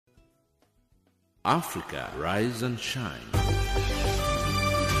Africa, rise and shine.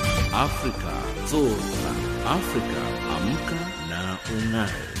 Africa, zorka. Africa, amka na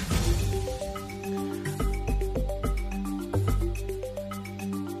ungae.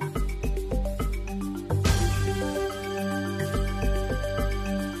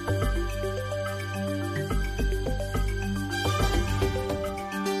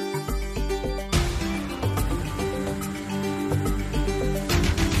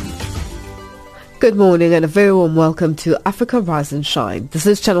 Good morning and a very warm welcome to Africa Rise and Shine. This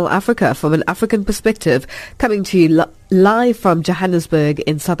is Channel Africa from an African perspective, coming to you live from Johannesburg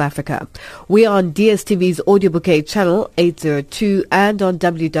in South Africa. We are on DSTV's audio bouquet channel 802 and on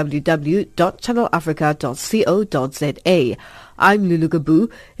www.channelafrica.co.za. I'm Lulu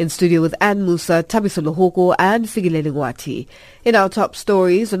Gabu, in studio with Ann Musa, Tabiso Lohoko and Figilele Ngwati. In our top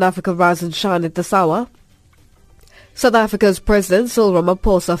stories on Africa Rise and Shine at this hour, South Africa's President Cyril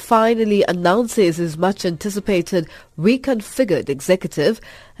Ramaphosa finally announces his much-anticipated reconfigured executive,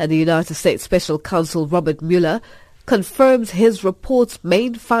 and the United States Special Counsel Robert Mueller confirms his report's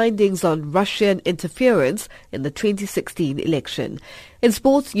main findings on Russian interference in the 2016 election. In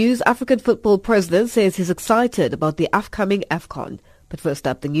sports news, African football president says he's excited about the upcoming AFCON. But first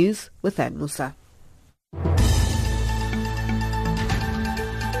up, the news with Ann Musa.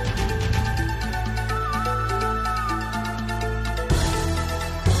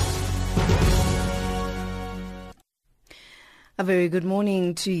 A very good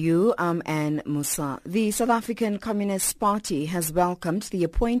morning to you. I'm Ann Musa. The South African Communist Party has welcomed the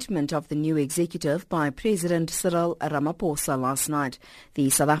appointment of the new executive by President Cyril Ramaphosa last night. The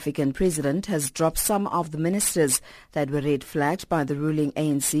South African president has dropped some of the ministers that were red flagged by the ruling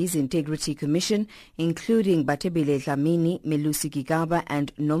ANC's Integrity Commission, including Batebile Dlamini, Melusi Gigaba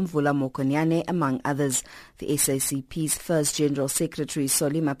and Nomvula Mokonyane, among others. The SACP's first General Secretary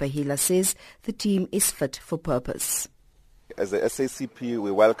Solly Mapahila says the team is fit for purpose. As the SACP,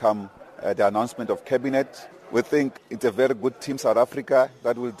 we welcome the announcement of Cabinet. We think it's a very good team, South Africa,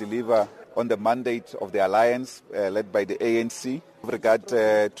 that will deliver on the mandate of the alliance led by the ANC with regard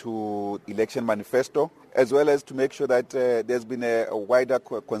to election manifesto, as well as to make sure that there's been a wider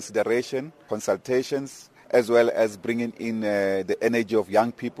consideration, consultations, as well as bringing in the energy of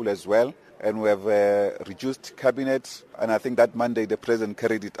young people as well. And we have reduced cabinet, and I think that Monday the President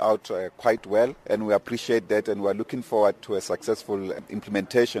carried it out quite well, and we appreciate that, and we are looking forward to a successful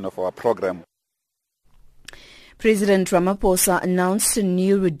implementation of our program. President Ramaphosa announced a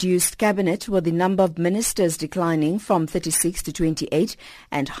new reduced cabinet with the number of ministers declining from 36 to 28,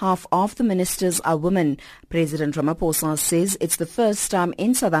 and half of the ministers are women. President Ramaphosa says it's the first time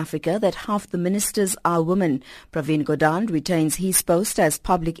in South Africa that half the ministers are women. Pravin Gordhan retains his post as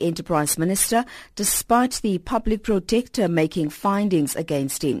Public Enterprise Minister despite the Public Protector making findings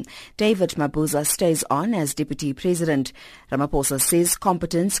against him. David Mabuza stays on as Deputy President. Ramaphosa says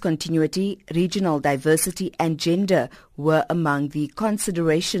competence, continuity, regional diversity and gender were among the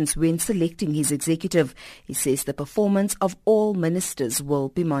considerations when selecting his executive. He says the performance of all ministers will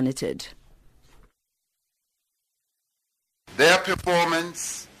be monitored. Their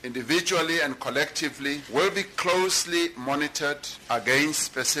performance, individually and collectively, will be closely monitored against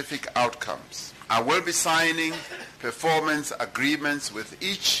specific outcomes. I will be signing performance agreements with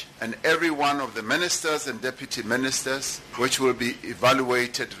each and every one of the ministers and deputy ministers, which will be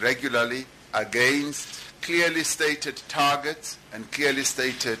evaluated regularly against clearly stated targets and clearly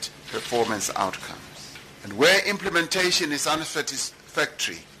stated performance outcomes. And where implementation is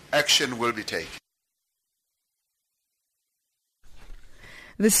unsatisfactory, action will be taken.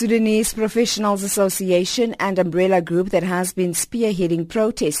 The Sudanese Professionals Association and umbrella group that has been spearheading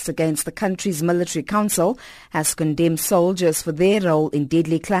protests against the country's military council has condemned soldiers for their role in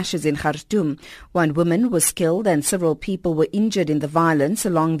deadly clashes in Khartoum. One woman was killed and several people were injured in the violence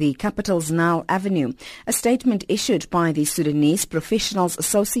along the capital's Nile Avenue. A statement issued by the Sudanese Professionals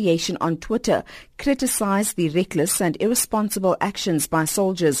Association on Twitter criticized the reckless and irresponsible actions by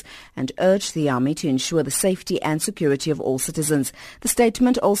soldiers and urged the army to ensure the safety and security of all citizens. The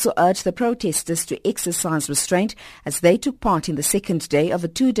statement also urged the protesters to exercise restraint as they took part in the second day of a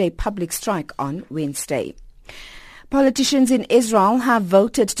two-day public strike on Wednesday. Politicians in Israel have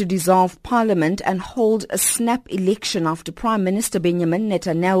voted to dissolve parliament and hold a snap election after Prime Minister Benjamin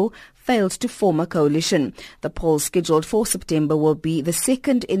Netanyahu failed to form a coalition. The poll scheduled for September will be the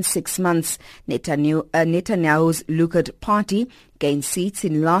second in 6 months. Netanyahu's Likud party gained seats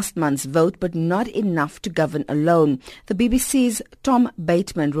in last month's vote, but not enough to govern alone. The BBC's Tom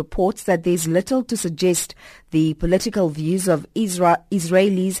Bateman reports that there's little to suggest the political views of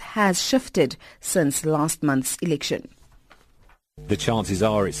Israelis has shifted since last month's election. The chances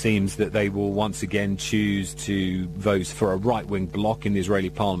are, it seems, that they will once again choose to vote for a right-wing bloc in the Israeli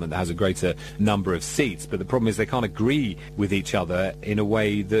parliament that has a greater number of seats. But the problem is they can't agree with each other in a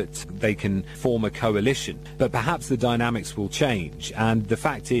way that they can form a coalition. But perhaps the dynamics will change. And the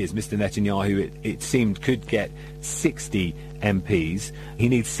fact is, Mr. Netanyahu, it seemed, could get 60 MPs. He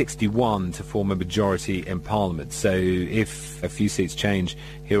needs 61 to form a majority in parliament. So if a few seats change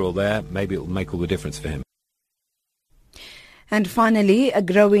here or there, maybe it will make all the difference for him. And finally, a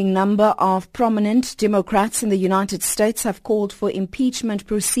growing number of prominent Democrats in the United States have called for impeachment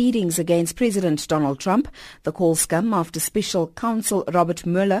proceedings against President Donald Trump. The calls come after Special Counsel Robert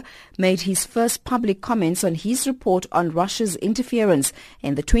Mueller made his first public comments on his report on Russia's interference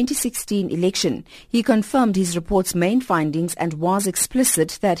in the 2016 election. He confirmed his report's main findings and was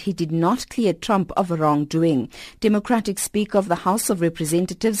explicit that he did not clear Trump of wrongdoing. Democratic Speaker of the House of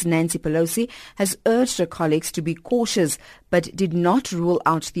Representatives Nancy Pelosi has urged her colleagues to be cautious, but did not rule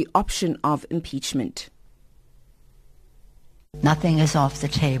out the option of impeachment. Nothing is off the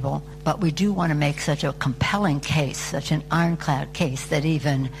table, but we do want to make such a compelling case, such an ironclad case, that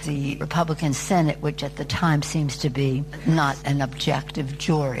even the Republican Senate, which at the time seems to be not an objective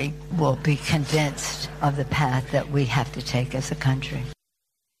jury, will be convinced of the path that we have to take as a country.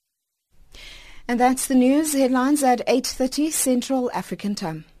 And that's the news headlines at 8:30 Central African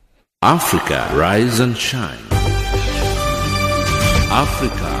Time. Africa, rise and shine.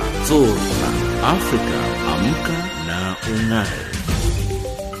 Afrika zorka, Afrika amka na ung'are.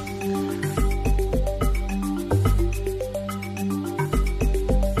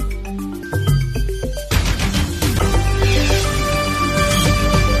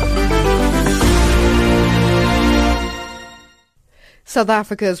 South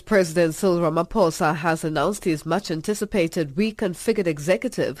Africa's President Cyril Ramaphosa has announced his much-anticipated reconfigured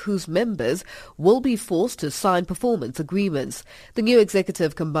executive whose members will be forced to sign performance agreements. The new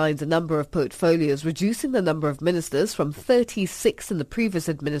executive combines a number of portfolios, reducing the number of ministers from 36 in the previous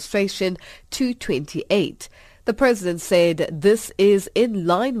administration to 28. The president said this is in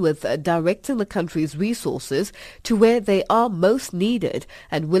line with directing the country's resources to where they are most needed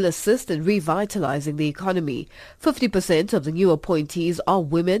and will assist in revitalizing the economy. 50% of the new appointees are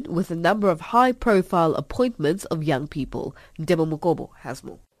women, with a number of high-profile appointments of young people. Ndebo Mukobo has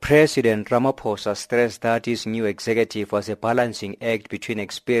more. President Ramaphosa stressed that his new executive was a balancing act between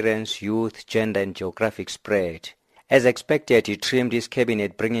experience, youth, gender and geographic spread. As expected, he trimmed his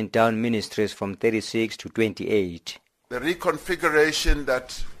cabinet, bringing down ministries from 36 to 28. The reconfiguration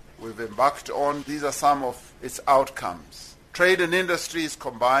that we've embarked on, these are some of its outcomes. Trade and industry is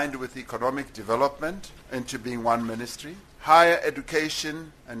combined with economic development into being one ministry. Higher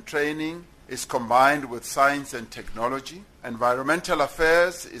education and training is combined with science and technology. Environmental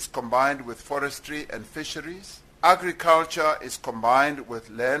affairs is combined with forestry and fisheries. Agriculture is combined with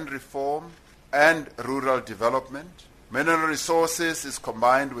land reform and rural development. Mineral resources is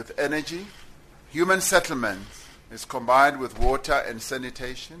combined with energy. Human settlements is combined with water and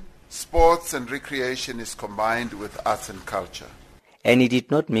sanitation. Sports and recreation is combined with arts and culture. And he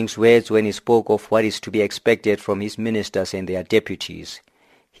did not mince words when he spoke of what is to be expected from his ministers and their deputies.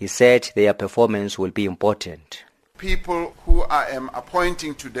 He said their performance will be important. People who I am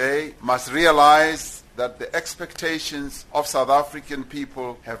appointing today must realize that the expectations of South African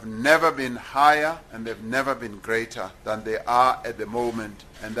people have never been higher and they've never been greater than they are at the moment,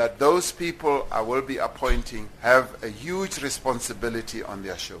 and that those people I will be appointing have a huge responsibility on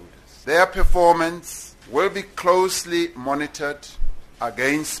their shoulders. Their performance will be closely monitored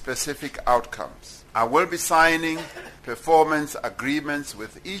against specific outcomes. I will be signing performance agreements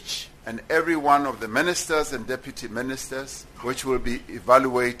with each and every one of the ministers and deputy ministers, which will be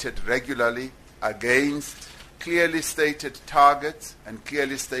evaluated regularly against clearly stated targets and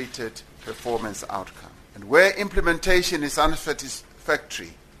clearly stated performance outcome. And where implementation is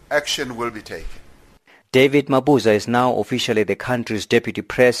unsatisfactory, action will be taken. David Mabuza is now officially the country's deputy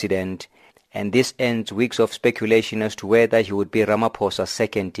president, and this ends weeks of speculation as to whether he would be Ramaphosa's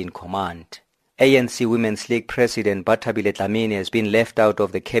second in command. ANC Women's League President Bathabile Dlamini has been left out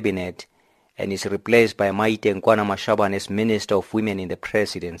of the cabinet and is replaced by Maite Nkwana Mashabane as Minister of Women in the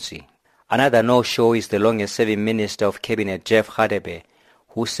presidency. Another no-show is the longest-serving Minister of Cabinet, Jeff Radebe,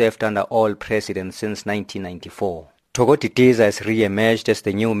 who served under all presidents since 1994. Thoko Didiza has re-emerged as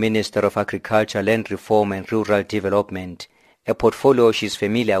the new Minister of Agriculture, Land Reform and Rural Development, a portfolio she is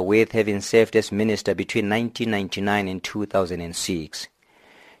familiar with, having served as Minister between 1999 and 2006.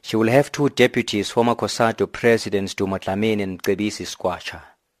 She will have two deputies, former COSATU Presidents Duma Dlamini and Cebisi Skwatsha.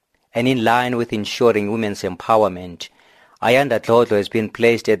 And in line with ensuring women's empowerment, Ayanda Dlodlo has been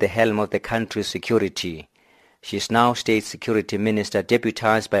placed at the helm of the country's security. She is now State Security Minister,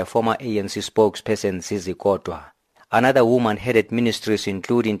 deputized by former ANC spokesperson Zizi Kodwa. Another woman-headed ministries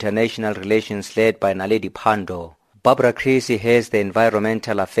include International Relations led by Naledi Pandor. Barbara Creasy heads the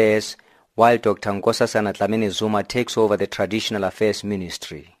Environmental Affairs, while Dr. Nkosazana Dlamini Zuma takes over the Traditional Affairs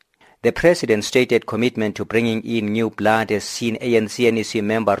Ministry. The President's stated commitment to bringing in new blood has seen ANC-NEC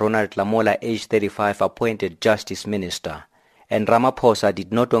member Ronald Lamola, age 35, appointed Justice Minister. And Ramaphosa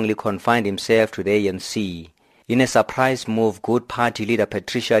did not only confine himself to the ANC. In a surprise move, Good Party leader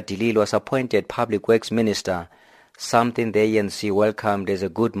Patricia de Lille was appointed Public Works Minister, something the ANC welcomed as a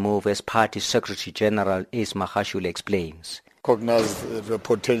good move, as Party Secretary General Ace Magashule explains. Recognize the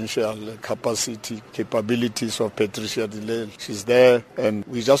potential, capacity, capabilities of Patricia de Lille. She's there, and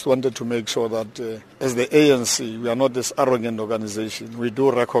we just wanted to make sure that as the ANC, we are not this arrogant organization. We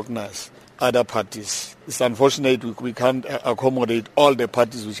do recognize other parties. It's unfortunate we can't accommodate all the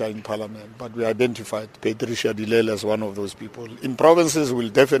parties which are in parliament, but we identified Patricia de Lille as one of those people. In provinces, we'll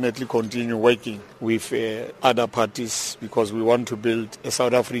definitely continue working with other parties because we want to build a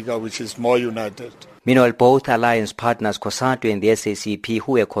South Africa which is more united. Meanwhile, both alliance partners, COSATU and the SACP,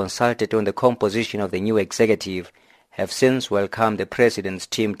 who were consulted on the composition of the new executive, have since welcomed the President's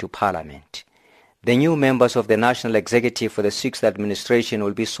team to Parliament. The new members of the National Executive for the 6th Administration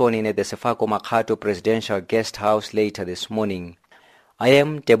will be sworn in at the Sefako Makgato Presidential Guest House later this morning. I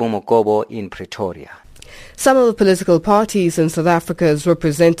am Tebo Mokobo in Pretoria. Some of the political parties in South Africa as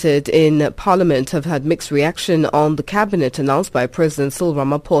represented in Parliament have had mixed reaction on the cabinet announced by President Cyril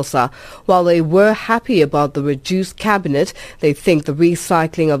Ramaphosa. While they were happy about the reduced cabinet, they think the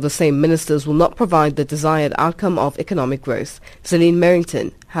recycling of the same ministers will not provide the desired outcome of economic growth. Celine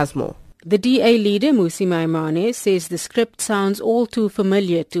Merrington has more. The DA leader, Mmusi Maimane, says the script sounds all too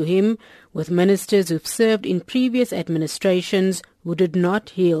familiar to him, with ministers who've served in previous administrations who did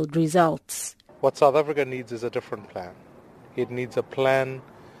not yield results. What South Africa needs is a different plan. It needs a plan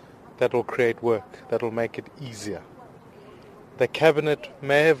that will create work, that will make it easier. The cabinet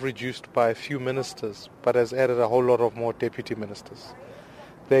may have reduced by a few ministers, but has added a whole lot of more deputy ministers.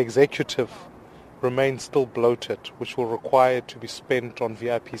 The executive remains still bloated, which will require it to be spent on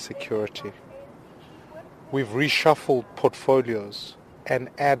VIP security. We've reshuffled portfolios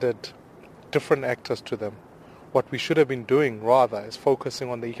and added different actors to them. What we should have been doing, rather, is focusing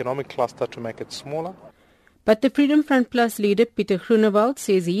on the economic cluster to make it smaller. But the Freedom Front Plus leader, Pieter Groenewald,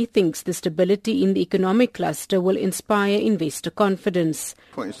 says he thinks the stability in the economic cluster will inspire investor confidence.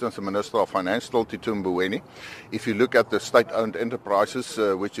 For instance, the Minister of Finance, Tito Mboweni, if you look at the state-owned enterprises,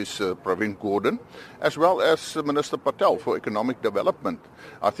 which is Pravin Gordhan, as well as Minister Patel for Economic Development,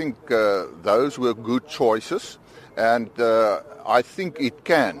 I think those were good choices, and I think it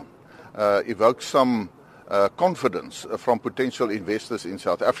can evoke some confidence from potential investors in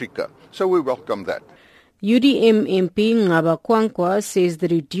South Africa. So we welcome that. UDM MP Ngaba Kwankwa says the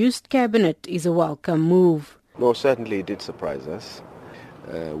reduced cabinet is a welcome move. No, certainly it did surprise us.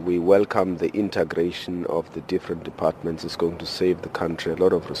 We welcome the integration of the different departments. It's going to save the country a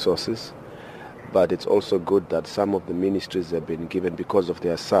lot of resources. But it's also good that some of the ministries have been given, because of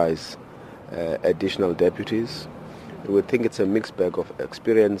their size, additional deputies. We think it's a mixed bag of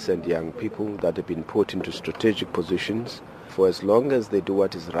experience and young people that have been put into strategic positions. For as long as they do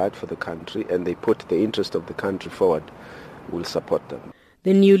what is right for the country and they put the interest of the country forward, we'll support them.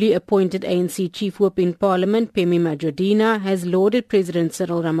 The newly appointed ANC Chief Whip in Parliament, Phemi Majorana, has lauded President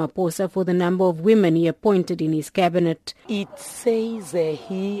Cyril Ramaphosa for the number of women he appointed in his cabinet. It says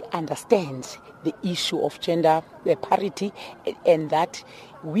he understands the issue of gender parity and that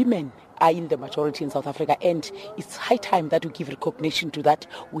women are in the majority in South Africa, and it's high time that we give recognition to that.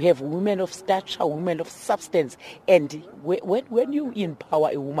 We have women of stature, women of substance, and when you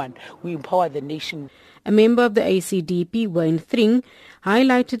empower a woman, we empower the nation. A member of the ACDP, Wayne Thring,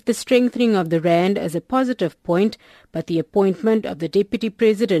 highlighted the strengthening of the rand as a positive point, but the appointment of the Deputy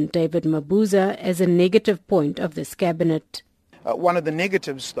President, David Mabuza, as a negative point of this cabinet. One of the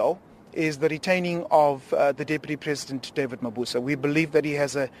negatives, though, is the retaining of the Deputy President, David Mabuza. We believe that he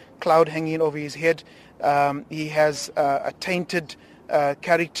has a cloud hanging over his head. He has a tainted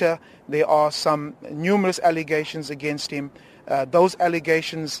character. There are some numerous allegations against him. Those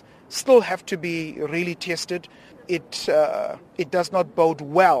allegations still have to be really tested. It does not bode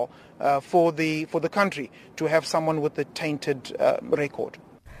well for the country to have someone with a tainted record.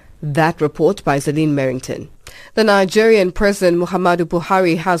 That report by Celine Merrington. The Nigerian President Muhammadu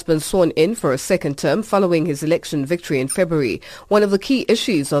Buhari has been sworn in for a second term following his election victory in February. One of the key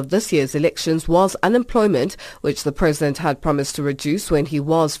issues of this year's elections was unemployment, which the president had promised to reduce when he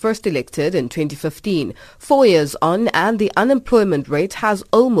was first elected in 2015. 4 years on, and the unemployment rate has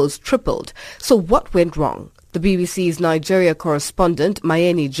almost tripled. So what went wrong? The BBC's Nigeria correspondent,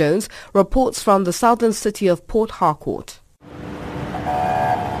 Mayeni Jones, reports from the southern city of Port Harcourt.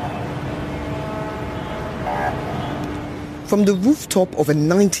 From the rooftop of a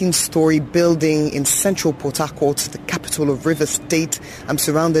 19-story building in central Port Harcourt, the capital of Rivers State, I'm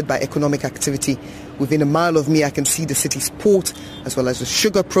surrounded by economic activity. Within a mile of me, I can see the city's port, as well as a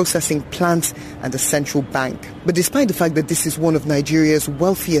sugar processing plant and a central bank. But despite the fact that this is one of Nigeria's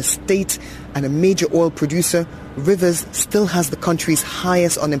wealthiest states and a major oil producer, Rivers still has the country's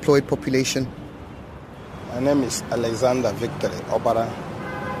highest unemployed population. My name is Alexander Victory Obara,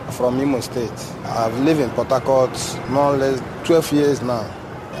 from Imo State. I've lived in Port Harcourt more or less 12 years now.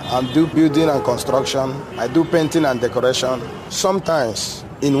 I do building and construction. I do painting and decoration. Sometimes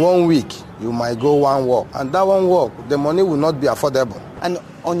in 1 week, you might go one work. And that one work, the money will not be affordable. And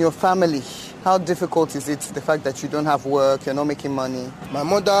on your family, how difficult is it, the fact that you don't have work, you're not making money? My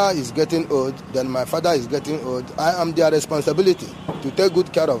mother is getting old, then my father is getting old. I am their responsibility to take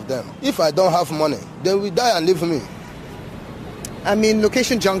good care of them. If I don't have money, they will die and leave me. I'm in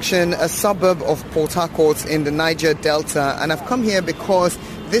Location Junction, a suburb of Port Harcourt in the Niger Delta, and I've come here because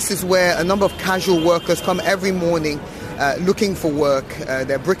this is where a number of casual workers come every morning looking for work.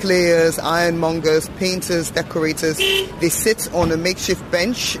 They're bricklayers, ironmongers, painters, decorators. They sit on a makeshift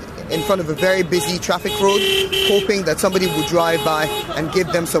bench in front of a very busy traffic road, hoping that somebody will drive by and give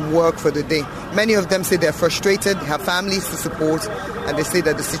them some work for the day. Many of them say they're frustrated, have families to support, and they say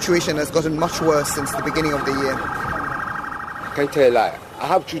that the situation has gotten much worse since the beginning of the year. Can't tell a lie. I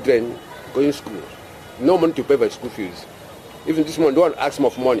have children going to school. No money to pay for school fees. Even this month, don't ask me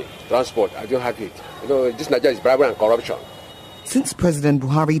for money. Transport, I don't have it. This Nigeria is bribery and corruption. Since President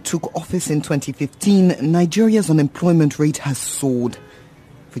Buhari took office in 2015, Nigeria's unemployment rate has soared.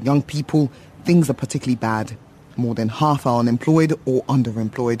 For young people, things are particularly bad. More than half are unemployed or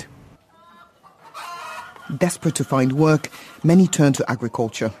underemployed. Desperate to find work, many turn to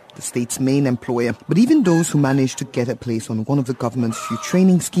agriculture, the state's main employer. But even those who manage to get a place on one of the government's few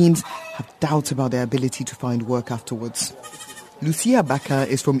training schemes have doubts about their ability to find work afterwards. Lucia Baka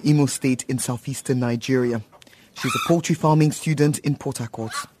is from Imo State in southeastern Nigeria. She's a poultry farming student in Port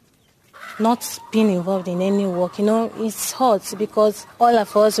Harcourt. Not being involved in any work, it's hard because all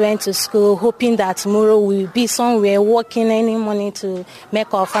of us went to school hoping that tomorrow we'll be somewhere working, any money to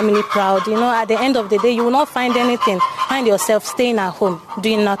make our family proud. At the end of the day, you will not find anything. Find yourself staying at home,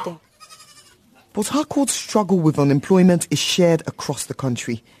 doing nothing. Port Harcourt's struggle with unemployment is shared across the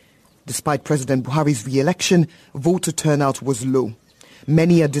country. Despite President Buhari's re-election, voter turnout was low.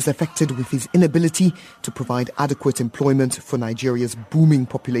 Many are disaffected with his inability to provide adequate employment for Nigeria's booming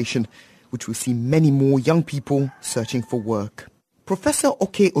population, which will see many more young people searching for work. Professor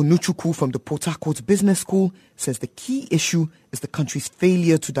Oke Onuchukwu from the Port Harcourt Business School says the key issue is the country's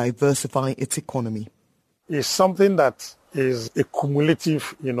failure to diversify its economy. It's something that is a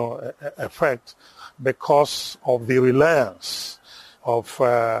cumulative, effect because of the reliance of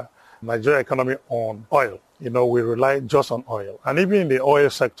Nigeria economy on oil. We rely just on oil. And even in the oil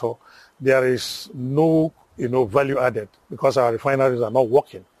sector, there is no, value added because our refineries are not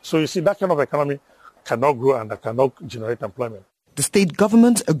working. So you see, that kind of economy cannot grow and that cannot generate employment. The state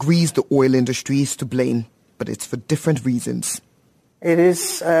government agrees the oil industry is to blame, but it's for different reasons. It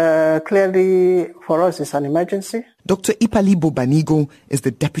is clearly, for us, it's an emergency. Dr. Ipalibo Banigo is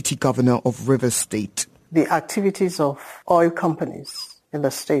the deputy governor of Rivers State. The activities of oil companies in the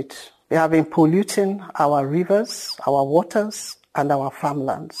state, they have been polluting our rivers, our waters, and our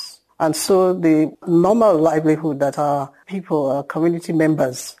farmlands. And so the normal livelihood that our people, our community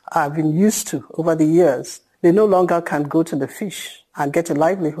members have been used to over the years, they no longer can go to the fish and get a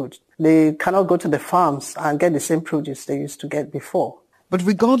livelihood. They cannot go to the farms and get the same produce they used to get before. But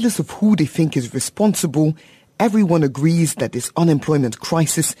regardless of who they think is responsible, everyone agrees that this unemployment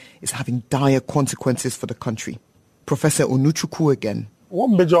crisis is having dire consequences for the country. Professor Onuchukwu again.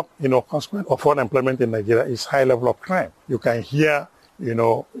 One major, consequence of unemployment in Nigeria is high level of crime. You can hear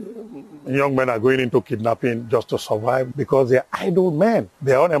young men are going into kidnapping just to survive because they're idle men.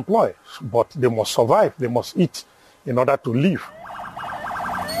 They're unemployed, but they must survive. They must eat in order to live.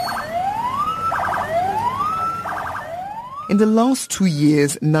 In the last 2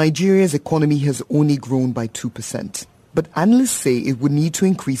 years, Nigeria's economy has only grown by 2%. But analysts say it would need to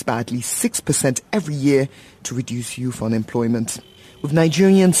increase by at least 6% every year to reduce youth unemployment. With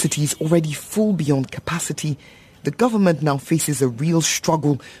Nigerian cities already full beyond capacity, the government now faces a real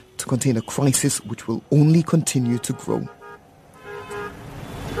struggle to contain a crisis which will only continue to grow.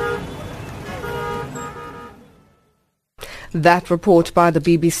 That report by the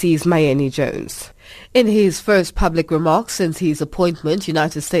BBC's Mayeni Jones. In his first public remarks since his appointment,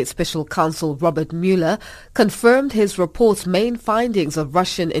 United States Special Counsel Robert Mueller confirmed his report's main findings of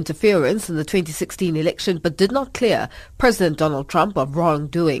Russian interference in the 2016 election but did not clear President Donald Trump of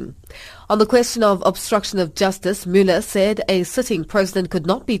wrongdoing. On the question of obstruction of justice, Mueller said a sitting president could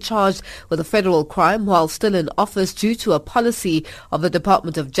not be charged with a federal crime while still in office due to a policy of the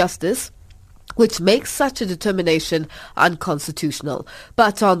Department of Justice which makes such a determination unconstitutional.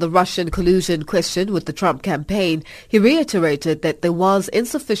 But on the Russian collusion question with the Trump campaign, he reiterated that there was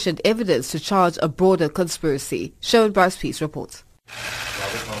insufficient evidence to charge a broader conspiracy. Sharon Bryce Peace reports.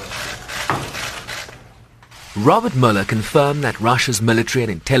 Robert Mueller confirmed that Russia's military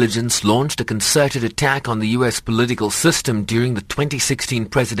and intelligence launched a concerted attack on the U.S. political system during the 2016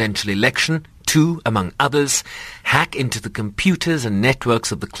 presidential election to, among others, hack into the computers and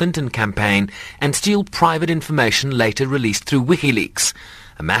networks of the Clinton campaign and steal private information later released through WikiLeaks,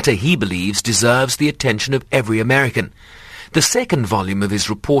 a matter he believes deserves the attention of every American. The second volume of his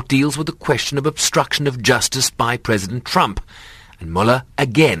report deals with the question of obstruction of justice by President Trump, and Mueller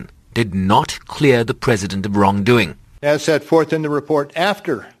again did not clear the president of wrongdoing. As set forth in the report,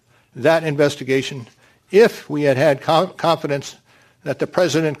 after that investigation, if we had had confidence that the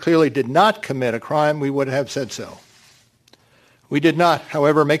president clearly did not commit a crime, we would have said so. We did not,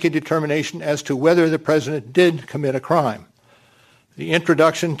 however, make a determination as to whether the president did commit a crime. The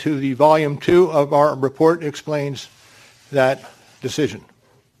introduction to the Volume 2 of our report explains that decision.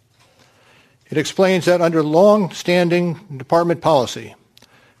 It explains that under long-standing department policy,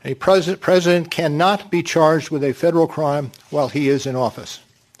 a president cannot be charged with a federal crime while he is in office.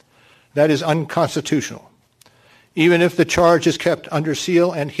 That is unconstitutional. Even if the charge is kept under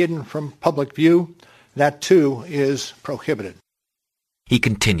seal and hidden from public view, that too is prohibited. He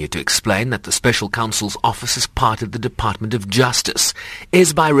continued to explain that the special counsel's office as part of the Department of Justice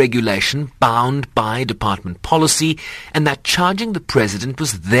is by regulation bound by department policy and that charging the president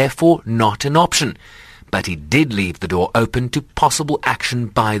was therefore not an option. But he did leave the door open to possible action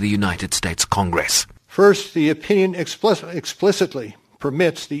by the United States Congress. First, the opinion explicitly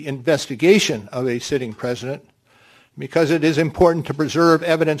permits the investigation of a sitting president because it is important to preserve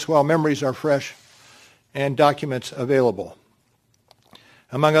evidence while memories are fresh and documents available.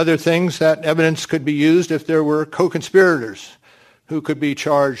 Among other things, that evidence could be used if there were co-conspirators who could be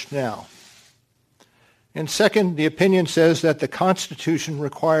charged now. And second, the opinion says that the Constitution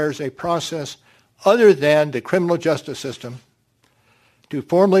requires a process other than the criminal justice system to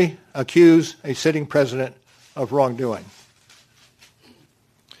formally accuse a sitting president of wrongdoing.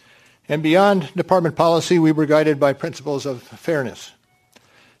 And beyond department policy, we were guided by principles of fairness.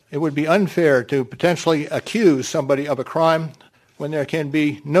 It would be unfair to potentially accuse somebody of a crime when there can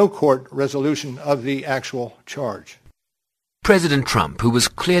be no court resolution of the actual charge. President Trump, who was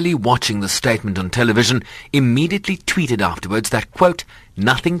clearly watching the statement on television, immediately tweeted afterwards that, quote,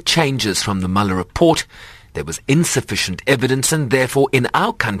 "Nothing changes from the Mueller report. There was insufficient evidence and therefore in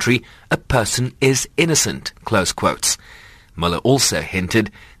our country a person is innocent," close quotes. Mueller also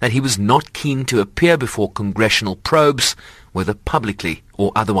hinted that he was not keen to appear before congressional probes, whether publicly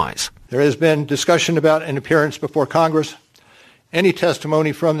or otherwise. There has been discussion about an appearance before Congress. Any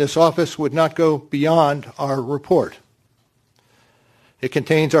testimony from this office would not go beyond our report. It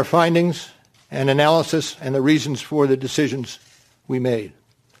contains our findings and analysis and the reasons for the decisions we made.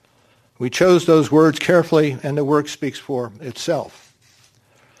 We chose those words carefully, and the work speaks for itself.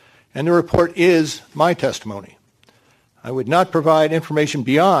 And the report is my testimony. I would not provide information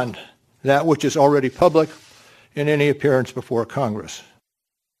beyond that which is already public in any appearance before Congress.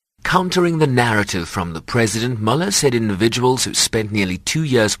 Countering the narrative from the president, Mueller said individuals who spent nearly 2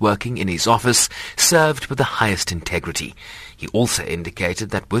 years working in his office served with the highest integrity. He also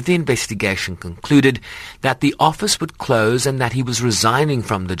indicated that with the investigation concluded, that the office would close and that he was resigning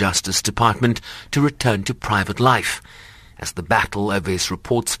from the Justice Department to return to private life, as the battle over his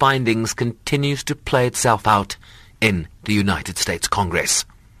report's findings continues to play itself out in the United States Congress.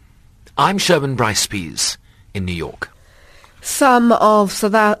 I'm Sherman Bryce Pease in New York. Some of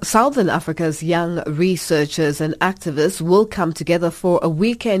Southern Africa's young researchers and activists will come together for a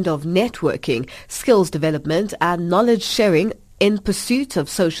weekend of networking, skills development and knowledge sharing in pursuit of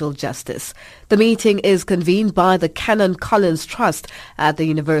social justice. The meeting is convened by the Canon Collins Trust at the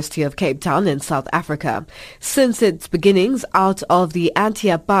University of Cape Town in South Africa. Since its beginnings out of the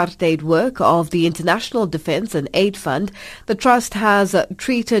anti-apartheid work of the International Defence and Aid Fund, the Trust has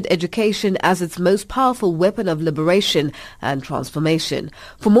treated education as its most powerful weapon of liberation and transformation.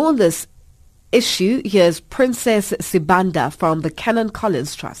 For more on this issue, here's Princess Sibanda from the Canon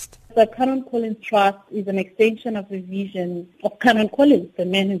Collins Trust. The Canon Collins Trust is an extension of the vision of Canon Collins, the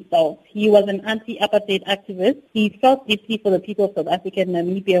man himself. He was an anti-apartheid activist. He felt deeply for the people of South Africa and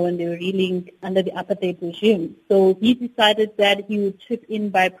Namibia when they were reeling under the apartheid regime. So he decided that he would chip in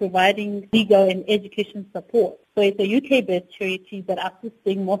by providing legal and education support. So it's a UK-based charity that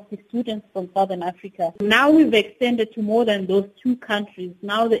assisting mostly students from Southern Africa. Now we've extended to more than those two countries.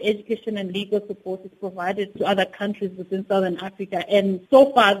 Now the education and legal support is provided to other countries within Southern Africa. And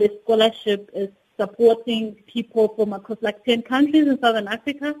so far this scholarship is supporting people from across like 10 countries in Southern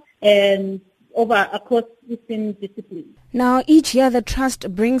Africa and across different disciplines. Now, each year the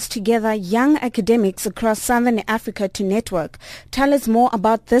Trust brings together young academics across Southern Africa to network. Tell us more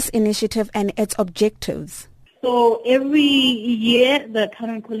about this initiative and its objectives. So every year the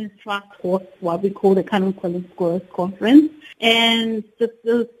Canon Collins Trust hosts what we call the Canon Collins Scholars Conference. And this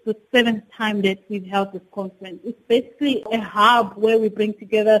is the 7th time that we've held this conference. It's basically a hub where we bring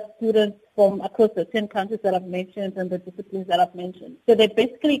together students from across the 10 countries that I've mentioned and the disciplines that I've mentioned. So they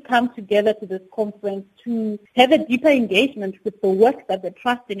basically come together to this conference to have a deeper engagement with the work that the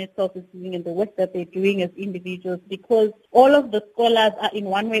Trust in itself is doing and the work that they're doing as individuals, because all of the scholars are in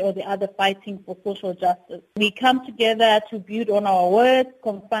one way or the other fighting for social justice. We come together to build on our work,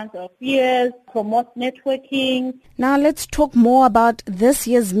 confront our fears, promote networking. Now let's talk more about this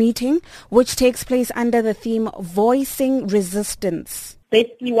year's meeting, which takes place under the theme Voicing Resistance.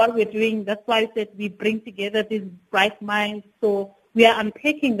 Basically what we're doing, that's why I said we bring together these bright minds. So we are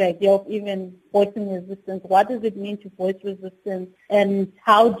unpacking the idea of even voicing resistance. What does it mean to voice resistance, and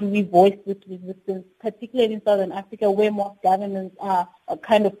how do we voice this resistance, particularly in Southern Africa where most governments are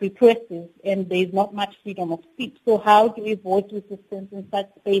kind of repressive and there's not much freedom of speech. So how do we voice resistance in such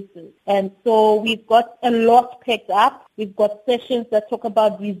spaces? And so we've got a lot packed up. We've got sessions that talk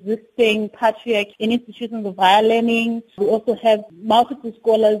about resisting patriarchy in institutions of higher learning. We also have multiple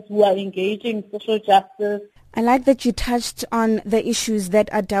scholars who are engaging in social justice. I like that you touched on the issues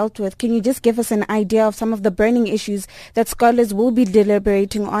that are dealt with. Can you just give us an idea of some of the burning issues that scholars will be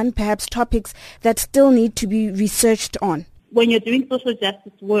deliberating on, perhaps topics that still need to be researched on? When you're doing social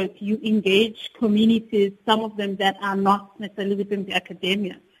justice work, you engage communities, some of them that are not necessarily within the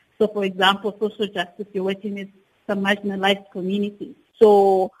academia. So, for example, social justice, you're working with some marginalized communities.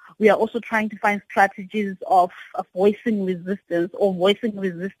 So we are also trying to find strategies of voicing resistance or voicing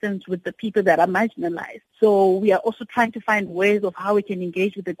resistance with the people that are marginalized. So we are also trying to find ways of how we can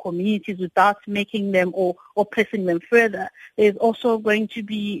engage with the communities without making them or pressing them further. There's also going to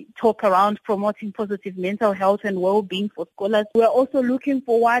be talk around promoting positive mental health and well-being for scholars. We're also looking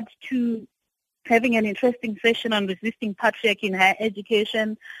forward to having an interesting session on resisting patriarchy in higher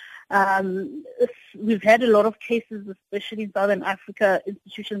education. We've had a lot of cases, especially in Southern Africa,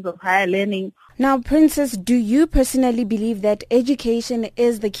 institutions of higher learning. Now, Princess, do you personally believe that education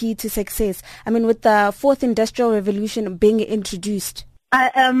is the key to success? I mean, with the fourth industrial revolution being introduced.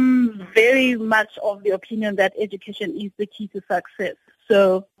 I am very much of the opinion that education is the key to success.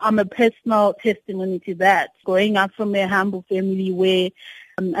 So I'm a personal testimony to that. Growing up from a humble family where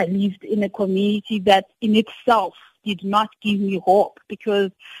I lived in a community that in itself did not give me hope,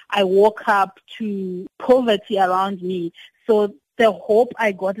 because I woke up to poverty around me. So the hope,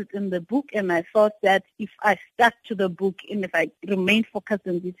 I got it in the book, and I thought that if I stuck to the book and if I remained focused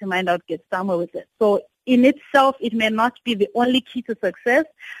and determined, I would get somewhere with it. So in itself, it may not be the only key to success,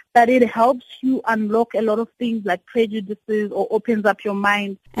 but it helps you unlock a lot of things like prejudices or opens up your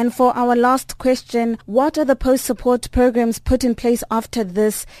mind. And for our last question, what are the post-support programs put in place after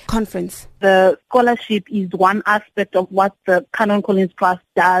this conference? The scholarship is one aspect of what the Canon Collins Trust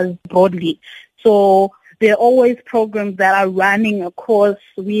does broadly. So there are always programs that are running a course.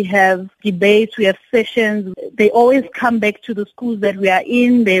 We have debates, we have sessions. They always come back to the schools that we are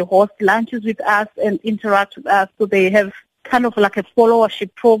in. They host lunches with us and interact with us. So they have kind of like a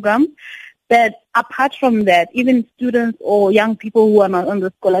followership program. But apart from that, even students or young people who are not on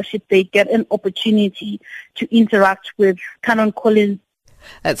the scholarship, they get an opportunity to interact with Canon Collins.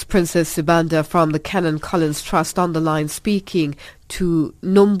 That's Princess Sibanda from the Canon Collins Trust on the line speaking to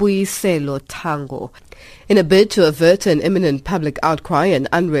Nombuyiselo Tango. In a bid to avert an imminent public outcry and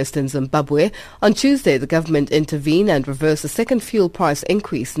unrest in Zimbabwe, on Tuesday the government intervened and reversed a second fuel price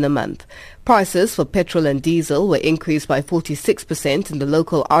increase in a month. Prices for petrol and diesel were increased by 46% in the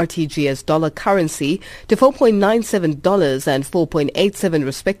local RTGS dollar currency to $4.97 and $4.87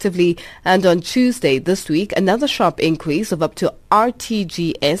 respectively, and on Tuesday this week another sharp increase of up to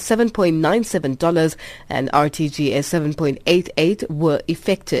RTGS $7.97 and RTGS 7.88 were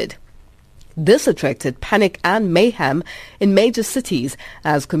effected. This attracted panic and mayhem in major cities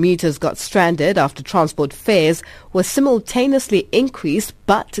as commuters got stranded after transport fares were simultaneously increased,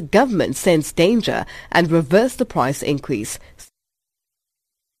 but government sensed danger and reversed the price increase.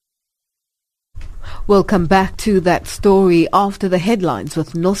 We'll come back to that story after the headlines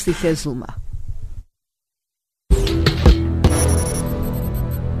with Nosihle Zuma.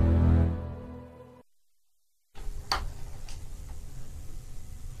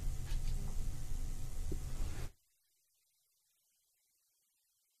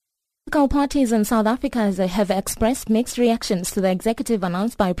 Political parties in South Africa have expressed mixed reactions to the executive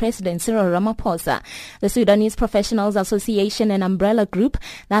announced by President Cyril Ramaphosa. The Sudanese Professionals Association, an umbrella group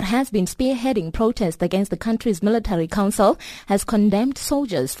that has been spearheading protests against the country's military council, has condemned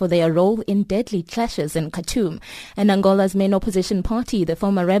soldiers for their role in deadly clashes in Khartoum. And Angola's main opposition party, the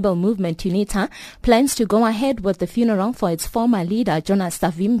former rebel movement UNITA, plans to go ahead with the funeral for its former leader, Jonas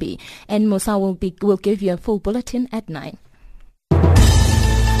Savimbi. And Musa will give you a full bulletin at 9.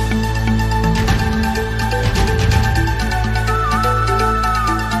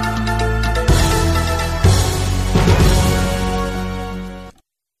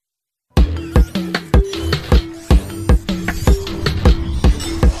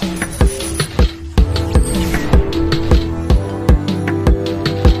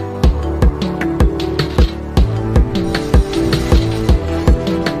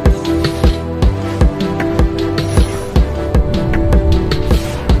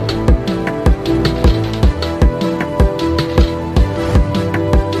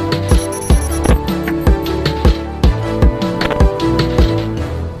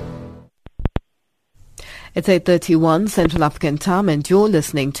 It's 8:31 Central African Time and you're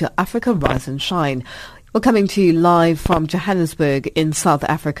listening to Africa Rise and Shine. We're coming to you live from Johannesburg in South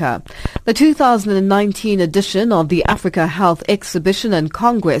Africa. The 2019 edition of the Africa Health Exhibition and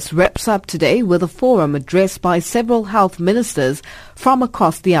Congress wraps up today with a forum addressed by several health ministers from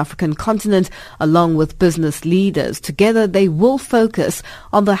across the African continent along with business leaders. Together they will focus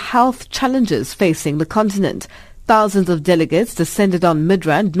on the health challenges facing the continent. Thousands of delegates descended on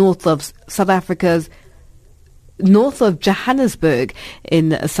Midrand, north of Johannesburg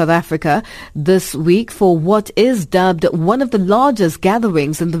in South Africa this week for what is dubbed one of the largest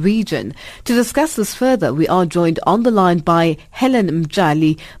gatherings in the region. To discuss this further, we are joined on the line by Helen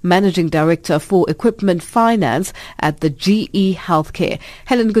Mjali, Managing Director for Equipment Finance at the GE Healthcare.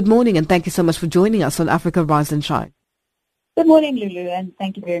 Helen, good morning and thank you so much for joining us on Africa Rise and Shine. Good morning, Lulu, and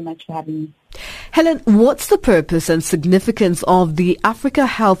thank you very much for having me. Helen, what's the purpose and significance of the Africa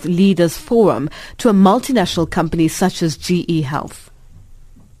Health Leaders Forum to a multinational company such as GE Health?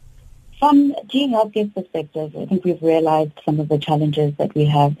 From GE Healthcare's perspective, I think we've realized some of the challenges that we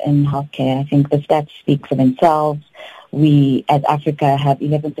have in healthcare. I think the stats speak for themselves. We, as Africa, have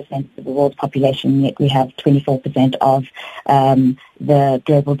 11% of the world's population, yet we have 24% of the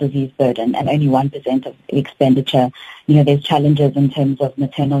global disease burden and only 1% of expenditure. You know, there's challenges in terms of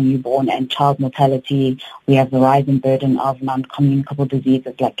maternal, newborn and child mortality. We have the rising burden of non-communicable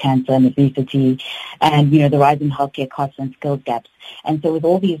diseases like cancer and obesity and, you know, the rising healthcare costs and skills gaps. And so with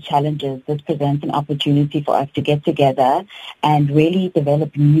all these challenges, this presents an opportunity for us to get together and really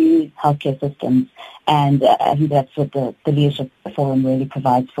develop new healthcare systems. And I think that's what the Leadership Forum really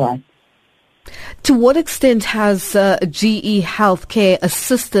provides for us. To what extent has GE Healthcare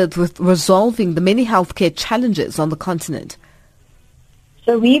assisted with resolving the many healthcare challenges on the continent?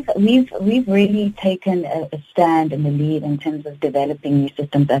 So we've really taken a stand in the lead in terms of developing new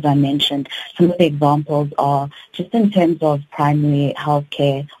systems. As I mentioned, some of the examples are just in terms of primary health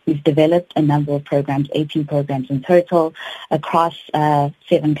care. We've developed a number of programs, 18 programs in total, across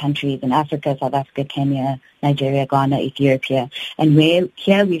 7 countries in Africa, South Africa, Kenya, Nigeria, Ghana, Ethiopia. And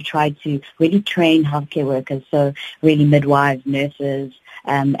here we've tried to really train healthcare workers, so really midwives, nurses,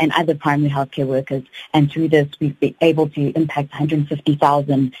 and other primary healthcare workers. And through this, we've been able to impact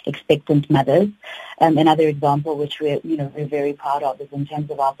 150,000 expectant mothers. Another example, which we're very proud of, is in terms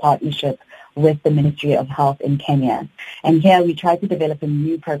of our partnership with the Ministry of Health in Kenya. And here we try to develop a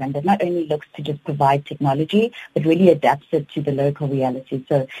new program that not only looks to just provide technology, but really adapts it to the local reality.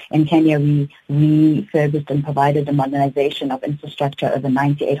 So in Kenya, we refurbished and provided a modernization of infrastructure over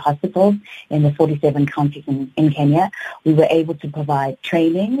 98 hospitals in the 47 counties in Kenya. We were able to provide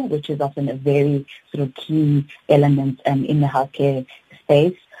training, which is often a very sort of key element in the healthcare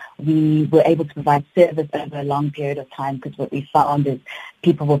space. We were able to provide service over a long period of time because what we found is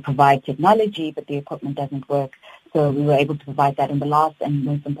people will provide technology, but the equipment doesn't work. So we were able to provide that. And the last and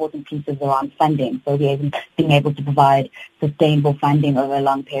most important piece is around funding. So being able to provide sustainable funding over a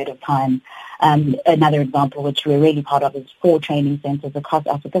long period of time. Another example, which we're really proud of, is 4 training centers across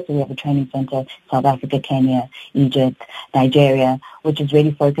Africa. So we have a training center, South Africa, Kenya, Egypt, Nigeria, which is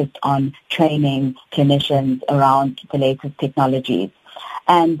really focused on training clinicians around the latest technologies.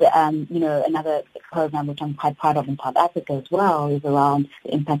 And, another program which I'm quite proud of in South Africa as well is around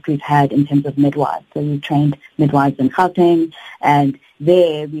the impact we've had in terms of midwives. So we've trained midwives in Gauteng, and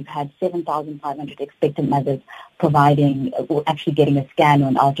there we've had 7,500 expectant mothers actually getting a scan or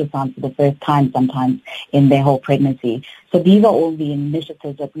an ultrasound for the first time sometimes in their whole pregnancy. So these are all the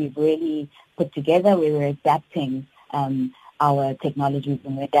initiatives that we've really put together where we're adapting our technologies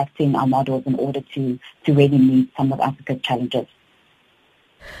and we're adapting our models in order to really meet some of Africa's challenges.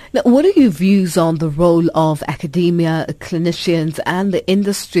 Now, what are your views on the role of academia, clinicians and the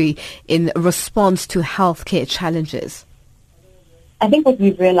industry in response to healthcare challenges? I think what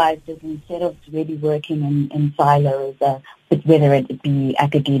we've realized is instead of really working in silos, whether it be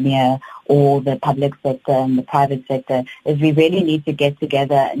academia or the public sector and the private sector, is we really need to get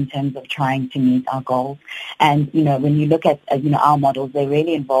together in terms of trying to meet our goals. And, when you look at, our models, they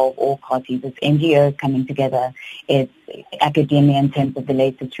really involve all parties. It's NGOs coming together. It's academia in terms of the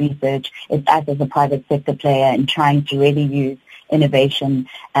latest research. It's us as a private sector player and trying to really use innovation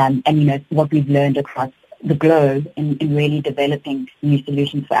and what we've learned across the globe in really developing new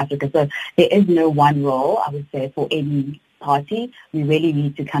solutions for Africa. So there is no one role, I would say, for any party. We really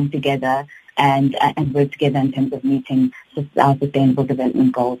need to come together and work together in terms of meeting our sustainable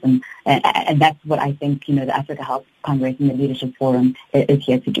development goals. And that's what I think, the Africa Health Congress and the Leadership Forum is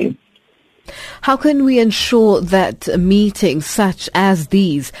here to do. How can we ensure that meetings such as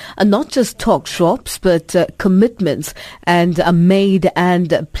these are not just talk shops, but commitments and are made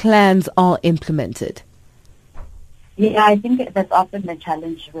and plans are implemented? Yeah, I think that's often the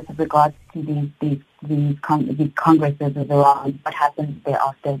challenge with regards to these congresses is around what happens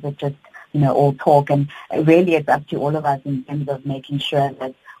thereafter. Is it just, all talk? And really it's up to all of us in terms of making sure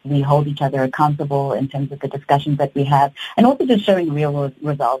that we hold each other accountable in terms of the discussions that we have, and also just showing real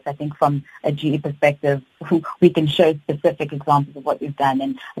results. I think from a GE perspective, we can show specific examples of what we've done,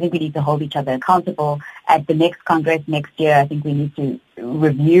 and I think we need to hold each other accountable. At the next Congress next year, I think we need to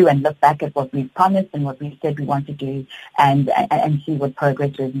review and look back at what we've promised and what we've said we want to do, and see what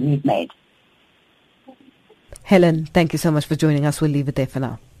progress we've made. Helen, thank you so much for joining us. We'll leave it there for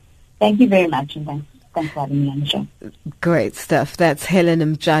now. Thank you very much, and thanks for having me on the show. Great stuff. That's Helen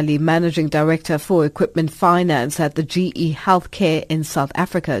Mjali, Managing Director for Equipment Finance at the GE Healthcare in South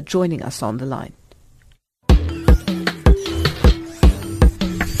Africa, joining us on the line.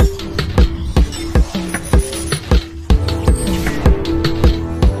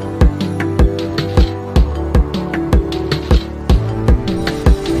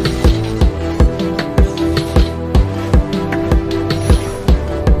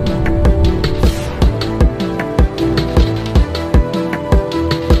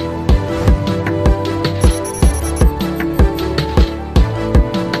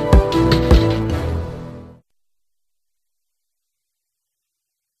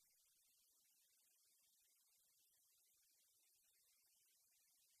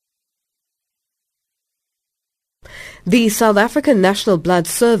 The South African National Blood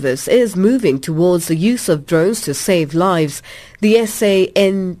Service is moving towards the use of drones to save lives. The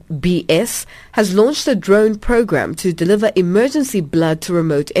SANBS has launched a drone program to deliver emergency blood to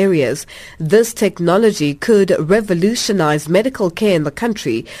remote areas. This technology could revolutionize medical care in the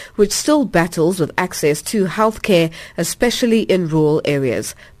country, which still battles with access to health care, especially in rural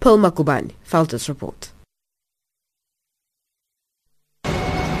areas. Pearl Makubani, Falter's report.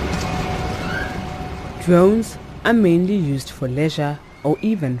 Drones are mainly used for leisure or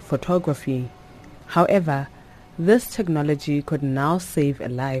even photography. However, this technology could now save a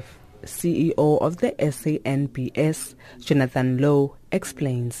life. CEO of the SANBS, Jonathan Lowe,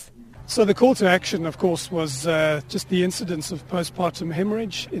 explains. So the call to action, of course, was just the incidence of postpartum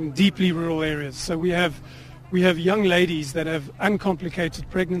hemorrhage in deeply rural areas. So we have young ladies that have uncomplicated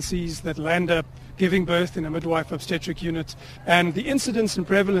pregnancies that land up giving birth in a midwife obstetric unit, and the incidence and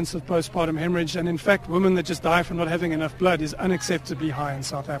prevalence of postpartum hemorrhage, and in fact women that just die from not having enough blood, is unacceptably high in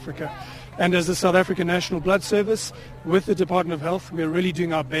South Africa. And as the South African National Blood Service, with the Department of Health, we are really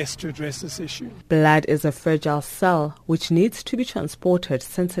doing our best to address this issue. Blood is a fragile cell which needs to be transported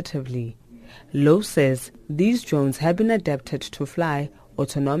sensitively. Lowe says these drones have been adapted to fly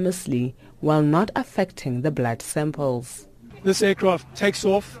autonomously while not affecting the blood samples. This aircraft takes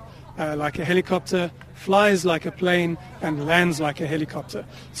off like a helicopter, flies like a plane, and lands like a helicopter.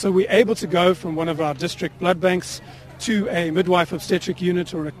 So we're able to go from one of our district blood banks to a midwife obstetric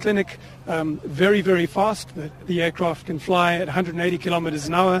unit or a clinic very, very fast. The aircraft can fly at 180 kilometers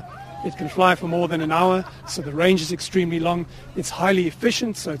an hour. It can fly for more than an hour, so the range is extremely long. It's highly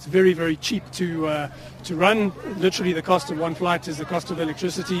efficient, so it's very, very cheap to run. Literally the cost of one flight is the cost of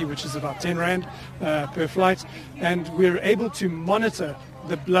electricity, which is about 10 Rand per flight. And we're able to monitor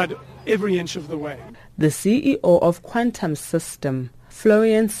the blood every inch of the way. The CEO of Quantum System,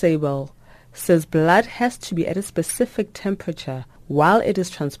 Florian Sable, says blood has to be at a specific temperature while it is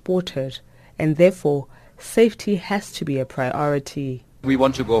transported, and therefore safety has to be a priority. We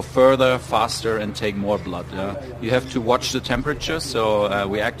want to go further, faster, and take more blood. You have to watch the temperature, so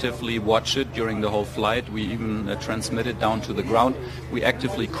we actively watch it during the whole flight. We even transmit it down to the ground. We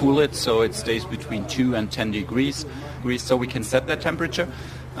actively cool it, so it stays between 2 and 10 degrees, so we can set that temperature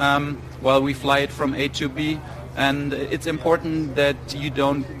while we fly it from A to B. And it's important that you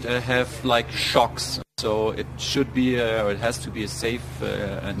don't have like shocks. So it should be, or it has to be a safe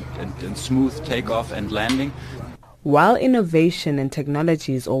and smooth takeoff and landing. While innovation and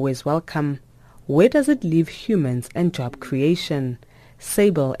technology is always welcome, where does it leave humans and job creation?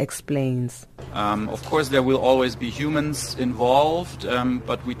 Sable explains. Of course, there will always be humans involved,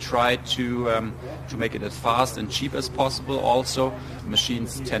 but we try to make it as fast and cheap as possible. Also,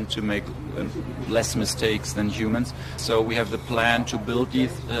 machines tend to make less mistakes than humans. So we have the plan to build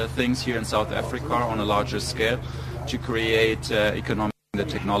these things here in South Africa on a larger scale to create economic the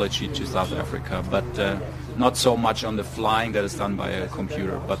technology to South Africa, but not so much on the flying that is done by a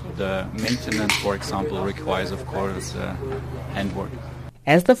computer. But the maintenance, for example, requires, of course, handwork.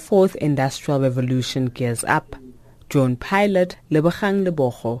 As the fourth industrial revolution gears up, drone pilot Lebogang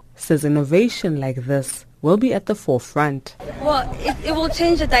Lebogo says innovation like this will be at the forefront. Well, it will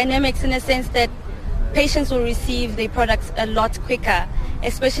change the dynamics in a sense that patients will receive their products a lot quicker,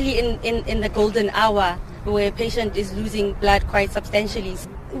 especially in the golden hour where a patient is losing blood quite substantially.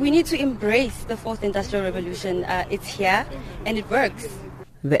 We need to embrace the fourth industrial revolution. It's here and it works.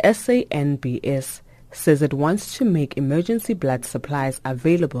 The SANBS says it wants to make emergency blood supplies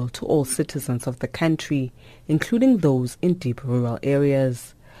available to all citizens of the country, including those in deep rural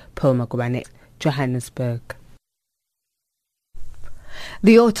areas. Pearl Magwane, Johannesburg.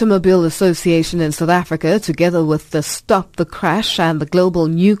 The Automobile Association in South Africa, together with the Stop the Crash and the Global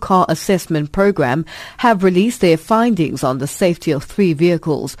New Car Assessment Program, have released their findings on the safety of 3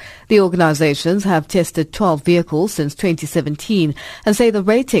 vehicles. The organizations have tested 12 vehicles since 2017 and say the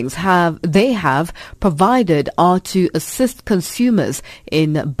ratings they have provided are to assist consumers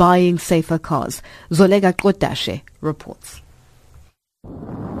in buying safer cars. Zolega Kotashe reports.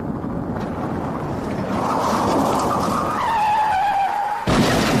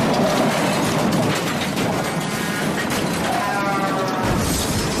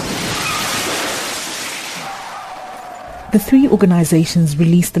 The 3 organizations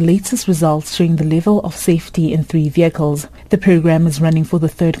released the latest results showing the level of safety in 3 vehicles. The program is running for the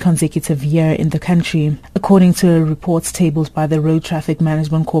 3rd consecutive year in the country. According to a report tabled by the Road Traffic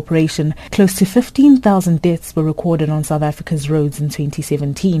Management Corporation, close to 15,000 deaths were recorded on South Africa's roads in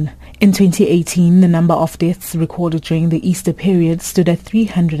 2017. In 2018, the number of deaths recorded during the Easter period stood at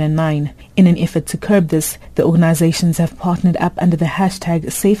 309. In an effort to curb this, the organizations have partnered up under the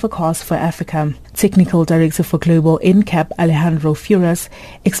hashtag Safer Cars for Africa. Technical Director for Global NCAP, Alejandro Furas,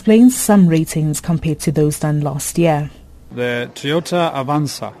 explains some ratings compared to those done last year. The Toyota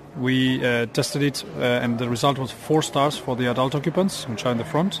Avanza, we tested it and the result was 4 stars for the adult occupants, which are in the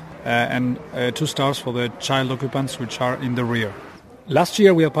front, and 2 stars for the child occupants, which are in the rear. Last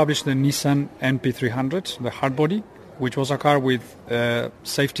year we have published the Nissan NP300, the hardbody, which was a car with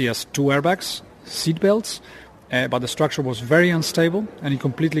safety as 2 airbags, seat belts, but the structure was very unstable and it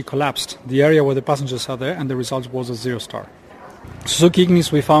completely collapsed the area where the passengers are there, and the result was a 0 star. Suzuki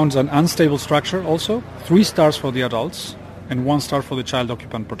Ignis, we found an unstable structure also, 3 stars for the adults and 1 star for the child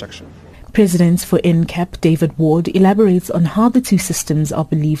occupant protection. President for NCAP, David Ward, elaborates on how the 2 systems are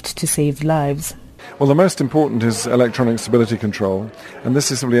believed to save lives. Well, the most important is electronic stability control, and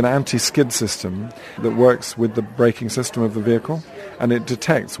this is simply an anti-skid system that works with the braking system of the vehicle, and it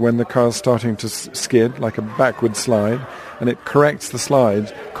detects when the car is starting to skid, like a backward slide, and it corrects the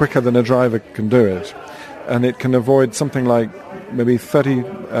slide quicker than a driver can do it. And it can avoid something like maybe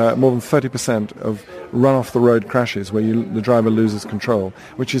more than 30% of run-off-the-road crashes where the driver loses control,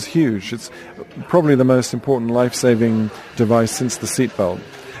 which is huge. It's probably the most important life-saving device since the seatbelt.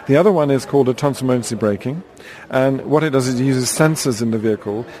 The other one is called autonomous braking, and what it does is it uses sensors in the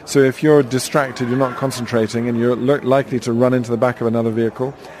vehicle, so if you're distracted, you're not concentrating, and you're likely to run into the back of another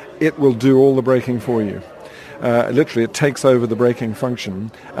vehicle, it will do all the braking for you. Literally, it takes over the braking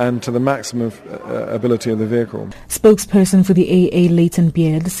function and to the maximum ability of the vehicle. Spokesperson for the AA, Leighton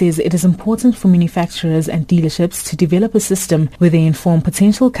Beard, says it is important for manufacturers and dealerships to develop a system where they inform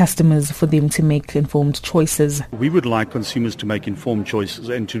potential customers for them to make informed choices. We would like consumers to make informed choices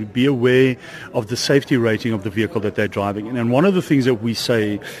and to be aware of the safety rating of the vehicle that they're driving in. And one of the things that we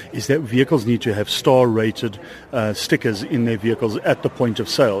say is that vehicles need to have star-rated stickers in their vehicles at the point of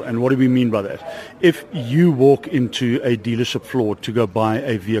sale. And what do we mean by that? If you walk into a dealership floor to go buy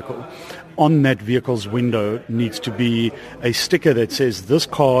a vehicle, on that vehicle's window needs to be a sticker that says this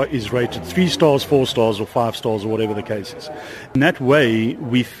car is rated 3 stars, 4 stars or 5 stars or whatever the case is. In that way,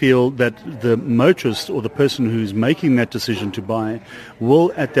 we feel that the motorist or the person who's making that decision to buy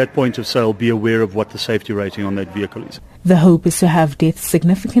will at that point of sale be aware of what the safety rating on that vehicle is. The hope is to have deaths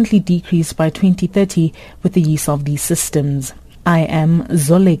significantly decreased by 2030 with the use of these systems. I am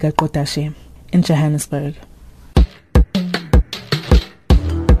Zolega Kotashe in Johannesburg.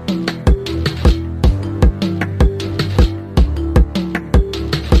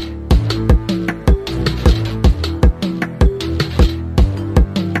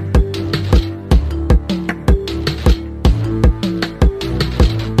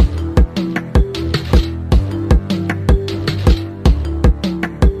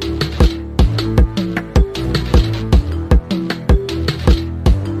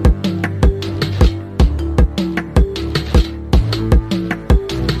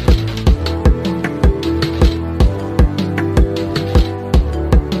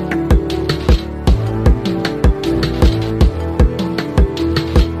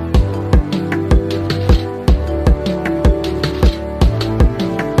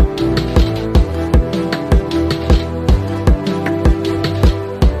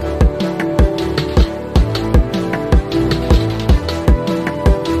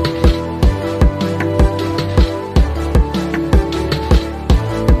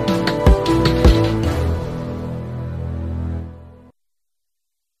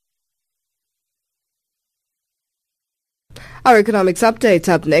 Our economics update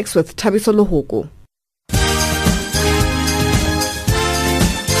up next with Thabiso Lohoko.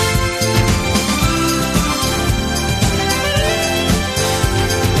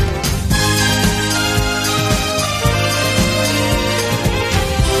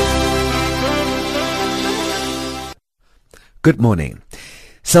 Good morning.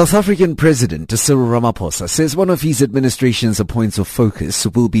 South African President Cyril Ramaphosa says one of his administration's points of focus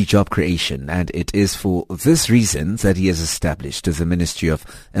will be job creation, and it is for this reason that he has established the Ministry of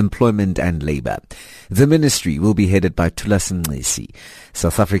Employment and Labour. The ministry will be headed by Thulas Nxesi.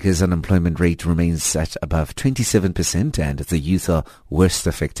 South Africa's unemployment rate remains at above 27% and the youth are worst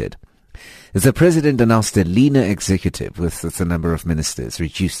affected. The president announced a leaner executive with the number of ministers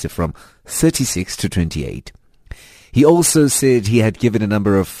reduced from 36 to 28. He also said he had given a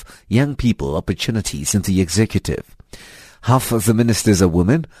number of young people opportunities in the executive. Half of the ministers are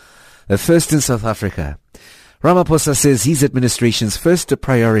women, a first in South Africa. Ramaphosa says his administration's first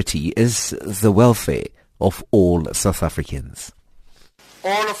priority is the welfare of all South Africans.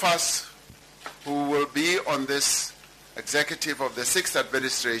 All of us who will be on this executive of the 6th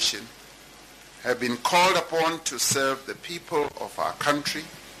administration have been called upon to serve the people of our country,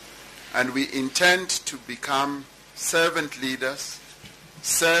 and we intend to become servant leaders,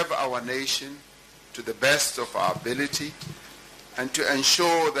 serve our nation to the best of our ability, and to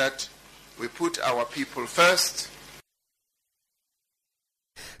ensure that we put our people first.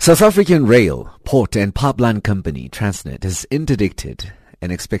 South African Rail, Port and Pipeline Company Transnet has interdicted an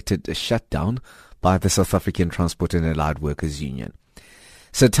expected shutdown by the South African Transport and Allied Workers Union.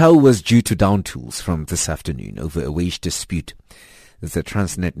 SATAU was due to down tools from this afternoon over a wage dispute with the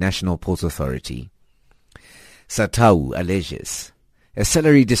Transnet National Port Authority. SATAU alleges a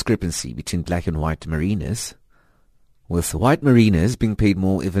salary discrepancy between black and white mariners, with white mariners being paid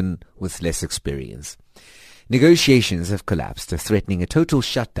more even with less experience. Negotiations have collapsed, threatening a total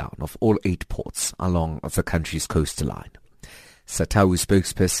shutdown of all 8 ports along the country's coastline. SATAU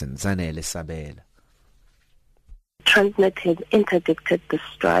spokesperson Zanele Sabela. Transnet has interdicted the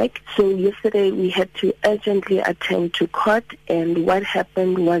strike. So yesterday we had to urgently attend to court, and what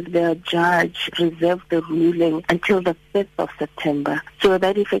happened was the judge reserved the ruling until the 5th of September. So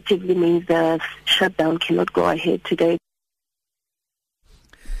that effectively means the shutdown cannot go ahead today.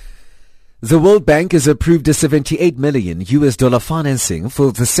 The World Bank has approved a $78 million financing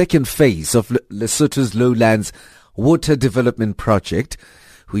for the second phase of Lesotho's Lowlands Water Development Project,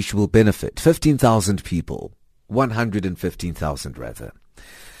 which will benefit 15,000 people. 115,000 rather.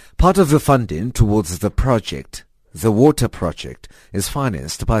 Part of the funding towards the project The water project is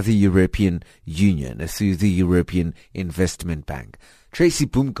financed by the European Union through the European Investment Bank. Tracy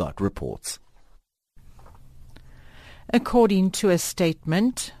Boomgart reports. According to a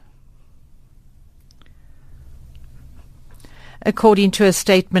statement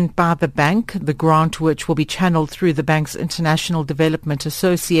by the bank, the grant, which will be channeled through the bank's International Development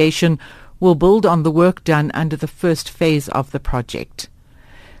Association, will build on the work done under the first phase of the project.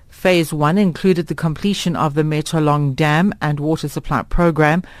 Phase 1 included the completion of the Metolong Dam and water supply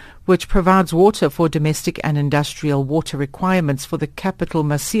program, which provides water for domestic and industrial water requirements for the capital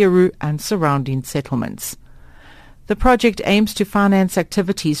Maseru and surrounding settlements. The project aims to finance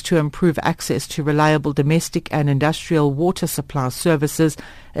activities to improve access to reliable domestic and industrial water supply services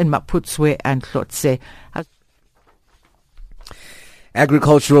in Maputswe and Hlotse.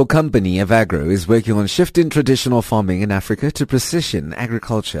 Agricultural company Avagro is working on shifting traditional farming in Africa to precision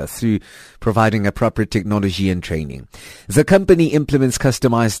agriculture through providing appropriate technology and training. The company implements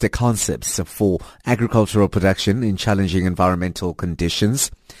customized concepts for agricultural production in challenging environmental conditions.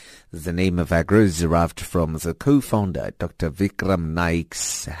 The name Avagro is derived from the co-founder, Dr. Vikram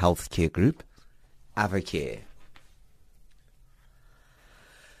Naik's healthcare group, Avacare.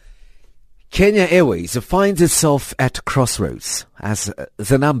 Kenya Airways finds itself at crossroads as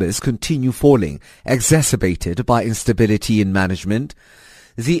the numbers continue falling, exacerbated by instability in management.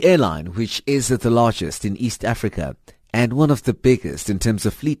 The airline, which is the largest in East Africa and one of the biggest in terms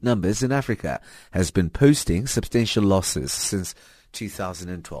of fleet numbers in Africa, has been posting substantial losses since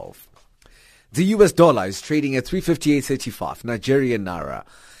 2012. The US dollar is trading at 358.35 Nigerian naira,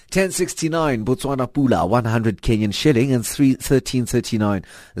 10.69 Botswana pula, 100 Kenyan shilling, and 13.39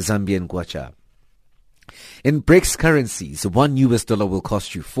 Zambian kwacha. In BRICS currencies, $1 US will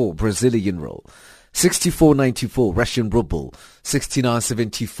cost you 4 Brazilian real, 64.94 Russian ruble,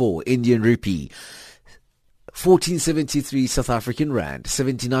 69.74 Indian rupee, 14.73 South African rand,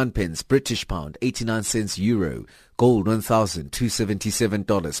 79 pence British pound, 89 cents euro, gold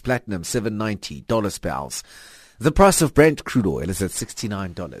 $1,277, platinum $790 per ounce. The price of Brent crude oil is at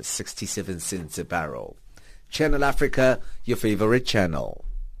 $69.67 a barrel. Channel Africa, your favorite channel.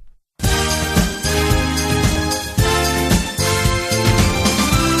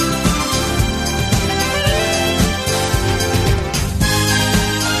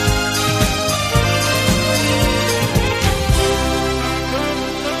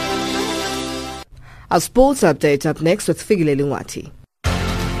 Our sports update up next with Figileli Ngwati.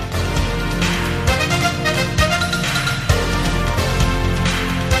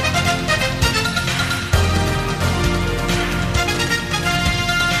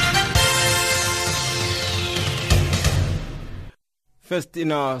 First,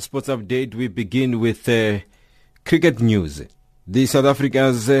 in our sports update, we begin with cricket news. The South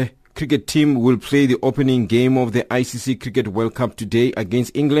Africa's cricket team will play the opening game of the ICC Cricket World Cup today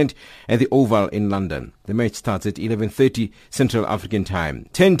against England at the Oval in London. The match starts at 11:30 Central African Time.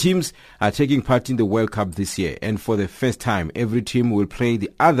 10 teams are taking part in the World Cup this year, and for the first time, every team will play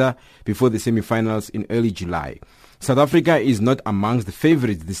the other before the semi-finals in early July. South Africa is not amongst the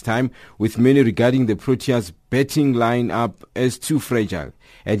favourites this time, with many regarding the Proteas batting line-up as too fragile.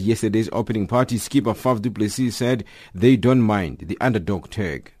 At yesterday's opening party, skipper Faf du Plessis said they don't mind the underdog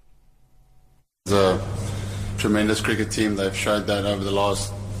tag. It's a tremendous cricket team. They've showed that over the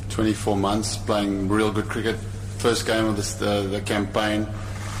last 24 months, playing real good cricket. First game of the campaign.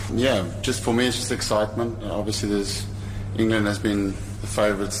 Yeah, just for me, it's just excitement. Obviously, England has been the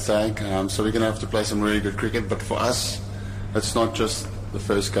favourites tag, so we're going to have to play some really good cricket. But for us, it's not just the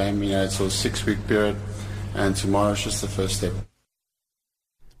first game. It's a 6-week period, and tomorrow's just the first step.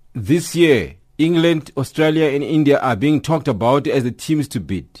 This year, England, Australia, and India are being talked about as the teams to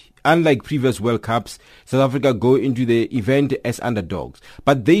beat. Unlike previous World Cups, South Africa go into the event as underdogs,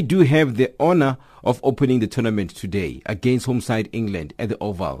 but they do have the honour of opening the tournament today against home side England at the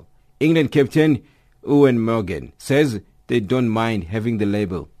Oval. England captain Ewan Morgan says they don't mind having the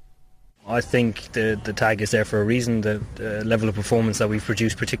label. I think the tag is there for a reason. The level of performance that we've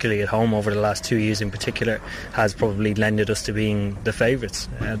produced, particularly at home over the last 2 years in particular, has probably lended us to being the favourites.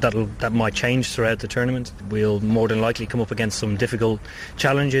 That might change throughout the tournament. We'll more than likely come up against some difficult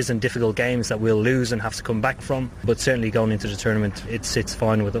challenges and difficult games that we'll lose and have to come back from. But certainly going into the tournament, it sits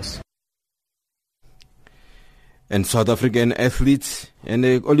fine with us. And South African athlete and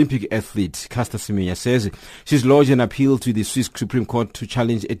Olympic athlete Caster Semenya says she's lodged an appeal to the Swiss Supreme Court to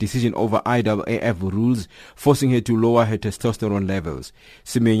challenge a decision over IAAF rules forcing her to lower her testosterone levels.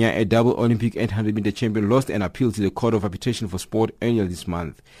 Semenya, a double Olympic 800-meter champion, lost an appeal to the Court of Arbitration for Sport earlier this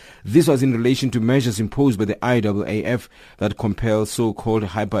month. This was in relation to measures imposed by the IAAF that compel so-called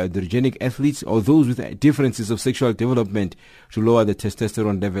hyperandrogenic athletes or those with differences of sexual development to lower their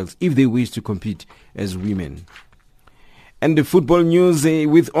testosterone levels if they wish to compete as women. And the football news,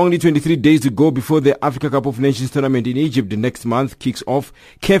 with only 23 days to go before the Africa Cup of Nations tournament in Egypt next month kicks off,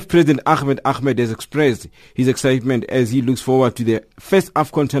 CAF President Ahmed has expressed his excitement as he looks forward to the first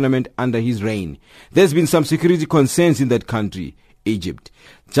AFCON tournament under his reign. There's been some security concerns in that country, Egypt.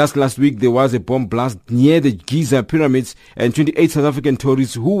 Just last week there was a bomb blast near the Giza pyramids and 28 South African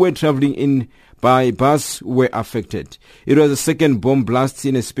tourists who were traveling in by bus were affected. It was the second bomb blast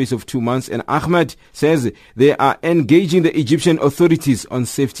in a space of 2 months, and Ahmed says they are engaging the Egyptian authorities on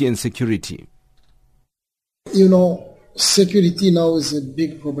safety and security. You know, security now is a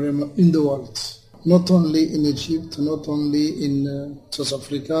big problem in the world. Not only in Egypt, not only in South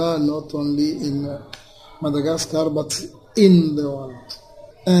Africa, not only in Madagascar, but in the world.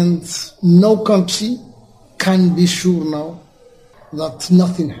 And no country can be sure now that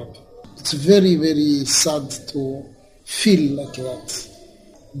nothing happened. It's very, very sad to feel like that.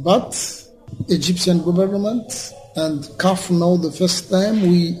 But Egyptian government and CAF now the first time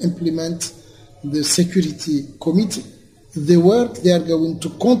we implement the security committee. They are going to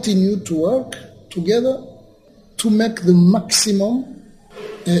continue to work together to make the maximum,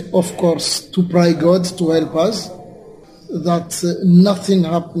 of course, to pray God to help us, that nothing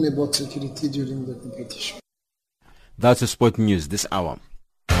happened about security during the competition. That's the sport news this hour.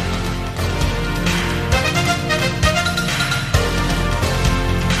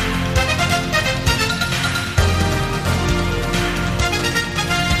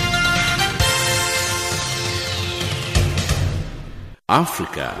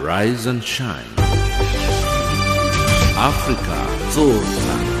 Africa, rise and shine. Africa,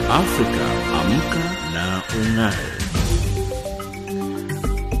 zorka. Africa, amka na ung'are.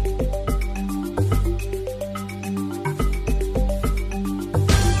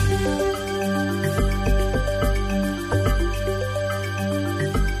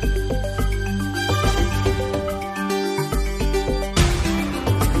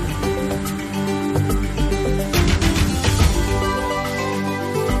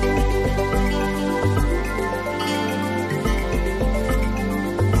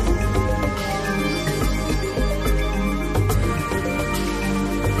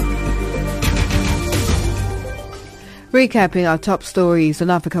 Recapping our top stories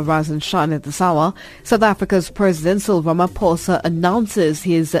on Africa Rise and Shine at this hour, South Africa's President Cyril Ramaphosa announces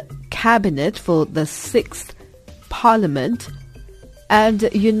his cabinet for the 6th Parliament, and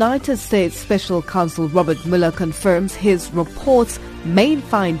United States Special Counsel Robert Mueller confirms his report's main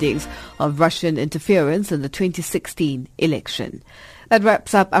findings of Russian interference in the 2016 election. That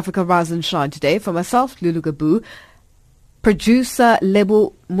wraps up Africa Rise and Shine today. For myself, Lulu Gabu, producer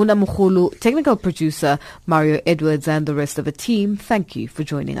Lebo Munamukhulu, technical producer Mario Edwards, and the rest of the team, thank you for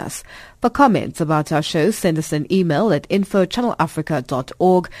joining us. For comments about our show, send us an email at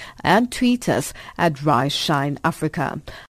info@channelafrica.org and tweet us at RiseShineAfrica.